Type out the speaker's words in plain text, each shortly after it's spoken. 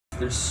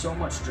there's so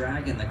much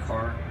drag in the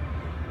car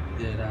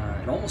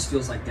that it almost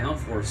feels like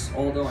downforce,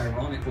 although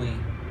ironically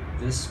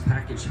this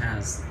package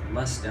has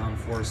less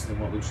downforce than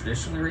what we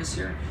traditionally race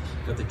here,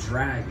 but the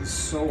drag is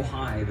so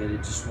high that it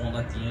just won't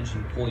let the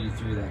engine pull you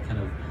through that kind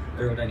of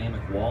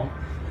aerodynamic wall.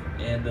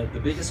 And the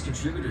biggest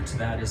contributor to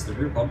that is the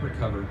rear bumper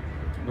cover.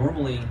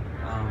 Normally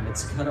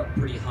it's cut up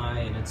pretty high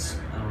and it's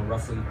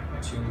roughly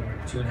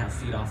 2.5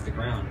 feet off the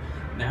ground.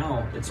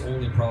 Now it's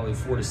only probably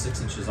 4 to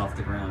 6 inches off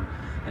the ground,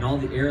 and all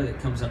the air that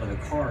comes out of the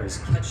car is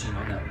catching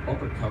on that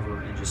bumper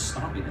cover and just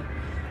stopping it.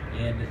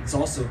 And it's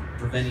also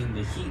preventing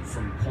the heat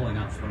from pulling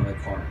out from under the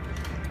car.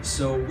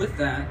 So with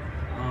that,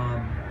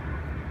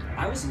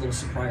 I was a little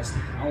surprised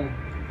how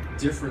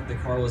different the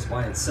car was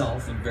by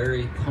itself and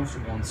very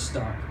comfortable and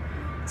stuck,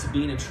 to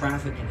being in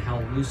traffic and how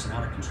loose and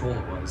out of control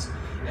it was.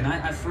 And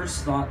I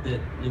first thought that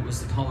it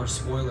was the taller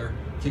spoiler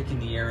kicking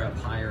the air up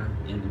higher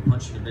and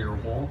punching a bigger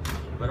hole,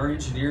 but our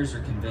engineers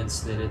are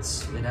convinced that it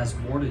has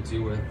more to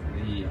do with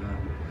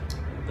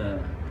the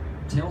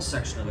tail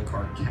section of the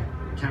car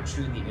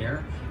capturing the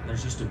air.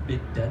 There's just a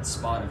big dead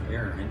spot of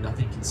air and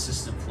nothing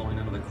consistent flowing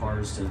out of the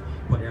cars to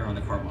put air on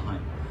the car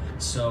behind.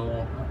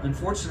 So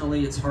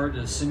unfortunately, it's hard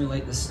to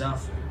simulate this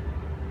stuff.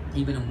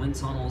 Even in wind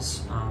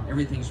tunnels,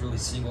 everything's really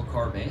single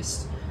car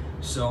based.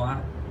 So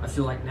I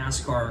feel like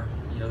NASCAR,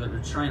 they're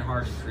trying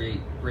hard to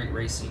create great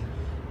racing,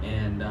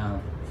 and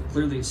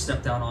clearly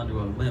stepped out onto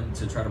a limb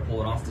to try to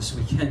pull it off this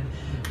weekend.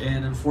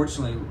 And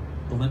unfortunately,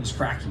 the limb is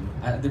cracking.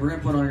 They were going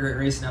to put on a great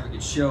race and have a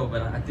good show,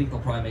 but I think they'll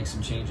probably make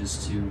some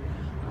changes to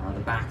the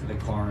back of the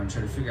car and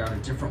try to figure out a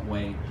different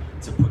way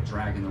to put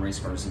drag in the race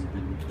cars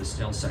in this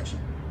tail section.